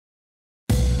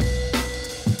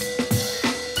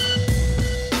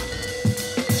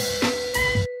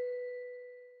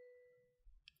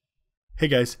Hey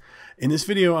guys, in this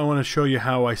video I want to show you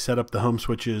how I set up the home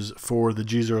switches for the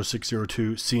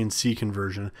G0602 CNC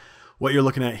conversion. What you're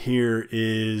looking at here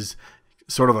is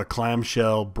sort of a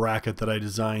clamshell bracket that I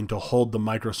designed to hold the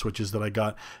micro switches that I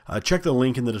got. Check the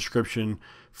link in the description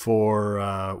for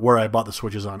where I bought the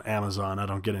switches on Amazon. I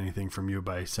don't get anything from you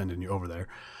by sending you over there.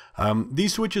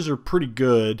 These switches are pretty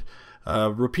good.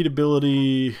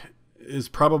 Repeatability is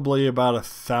probably about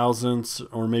 1/1000th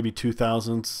or maybe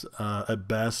 2/1000ths at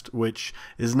best, which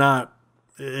is not,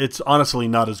 it's honestly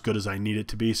not as good as I need it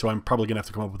to be, so I'm probably gonna have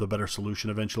to come up with a better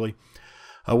solution eventually.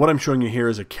 What I'm showing you here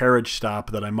is a carriage stop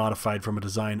that I modified from a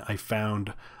design I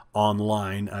found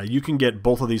online. You can get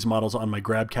both of these models on my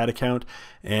GrabCAD account,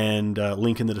 and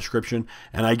link in the description,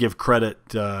 and I give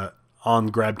credit on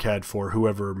GrabCAD for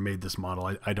whoever made this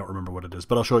model. I don't remember what it is,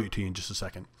 but I'll show it to you in just a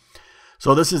second.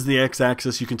 So this is the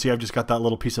X-axis. You can see I've just got that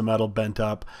little piece of metal bent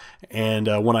up, and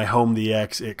when I home the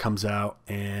X, it comes out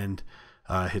and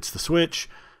hits the switch,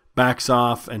 backs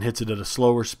off and hits it at a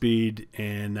slower speed,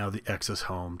 and now the X is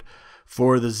homed.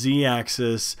 For the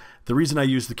Z-axis, the reason I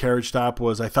used the carriage stop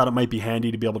was I thought it might be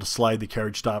handy to be able to slide the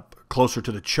carriage stop closer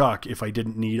to the chuck if I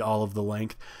didn't need all of the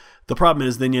length. The problem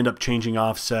is then you end up changing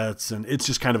offsets, and it's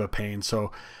just kind of a pain,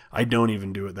 so I don't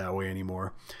even do it that way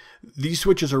anymore. These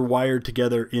switches are wired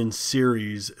together in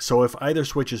series, so if either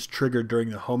switch is triggered during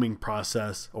the homing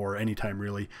process, or anytime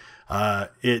really,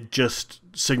 it just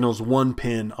signals one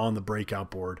pin on the breakout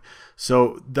board.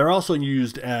 So they're also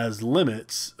used as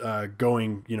limits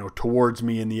going, towards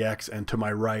me in the X and to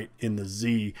my right in the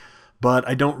Z, but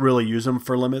I don't really use them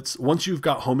for limits. Once you've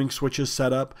got homing switches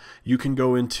set up, you can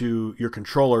go into your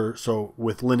controller. So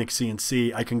with Linux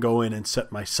CNC, I can go in and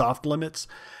set my soft limits.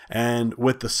 And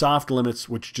with the soft limits,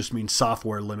 which just means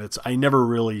software limits, I never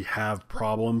really have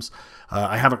problems.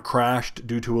 I haven't crashed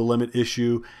due to a limit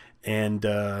issue, and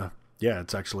yeah,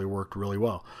 it's actually worked really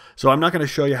well. So I'm not going to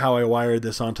show you how I wired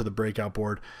this onto the breakout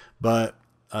board, but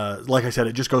like I said,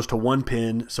 it just goes to one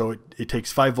pin. So it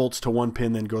takes 5 volts to one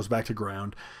pin, then goes back to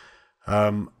ground.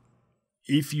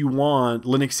 If you want,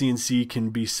 Linux CNC can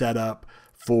be set up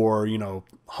for,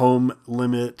 home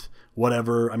limit,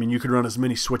 whatever. I mean, you could run as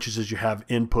many switches as you have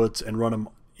inputs and run them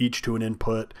each to an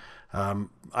input. I'm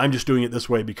just doing it this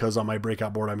way because on my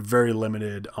breakout board, I'm very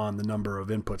limited on the number of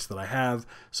inputs that I have.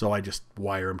 So I just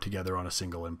wire them together on a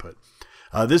single input.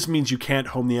 This means you can't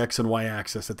home the X and Y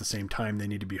axis at the same time. They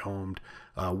need to be homed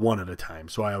one at a time.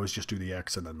 So I always just do the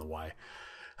X and then the Y.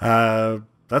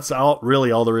 That's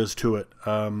really all there is to it.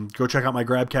 Go check out my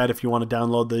GrabCAD if you want to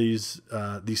download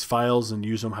these files and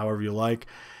use them however you like.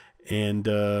 And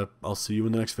I'll see you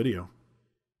in the next video.